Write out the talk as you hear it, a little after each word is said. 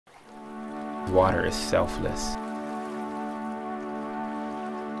Water is selfless.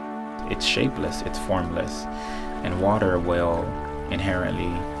 It's shapeless, it's formless, and water will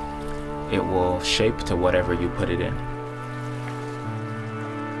inherently, it will shape to whatever you put it in.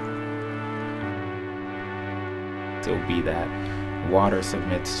 It will be that water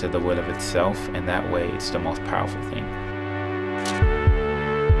submits to the will of itself, and that way it's the most powerful thing.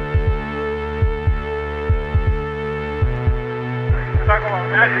 We're talking about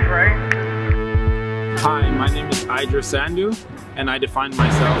magic, right? Hi, my name is Iddris Sandu, and I define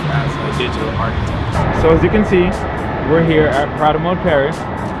myself as a digital architect. So as you can see, we're here at Prada Mode Paris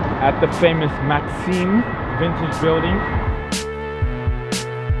at the famous Maxims vintage building.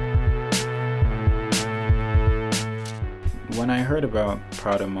 When I heard about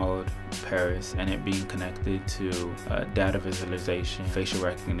Prada Mode Paris and it being connected to data visualization, facial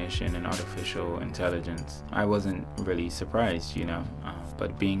recognition, and artificial intelligence, I wasn't really surprised, you know,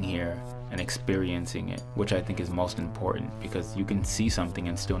 but being here and experiencing it, which I think is most important, because you can see something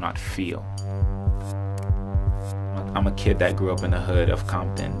and still not feel. I'm a kid that grew up in the hood of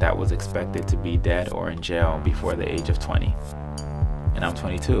Compton that was expected to be dead or in jail before the age of 20, and I'm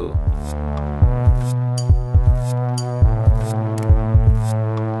 22.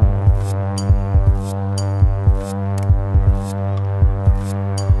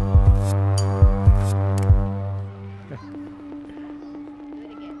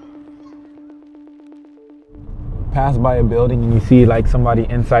 Pass by a building and you see like somebody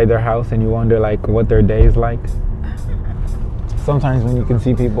inside their house and you wonder like what their day is like. Sometimes when you can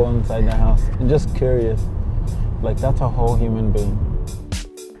see people inside their house, I'm just curious, like that's a whole human being.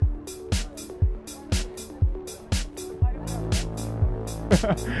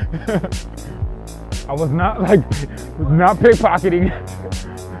 I was not pickpocketing.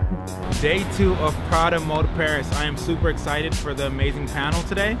 Day 2 of Prada Mode Paris. I am super excited for the amazing panel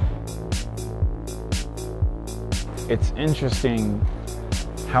today. It's interesting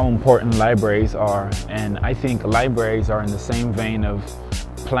how important libraries are, and I think libraries are in the same vein of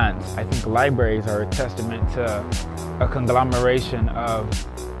plants. I think libraries are a testament to a conglomeration of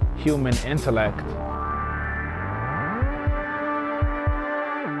human intellect.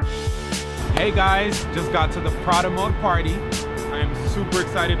 Hey guys, just got to the Prada Mode party. I am super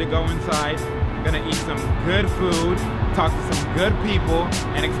excited to go inside. I'm gonna eat some good food, talk to some good people,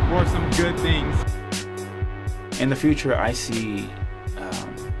 and explore some good things. In the future, I see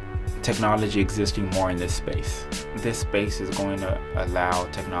technology existing more in this space. This space is going to allow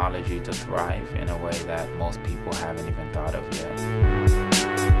technology to thrive in a way that most people haven't even thought of yet.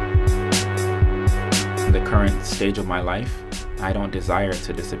 In the current stage of my life, I don't desire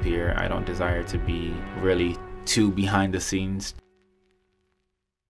to disappear. I don't desire to be really too behind the scenes.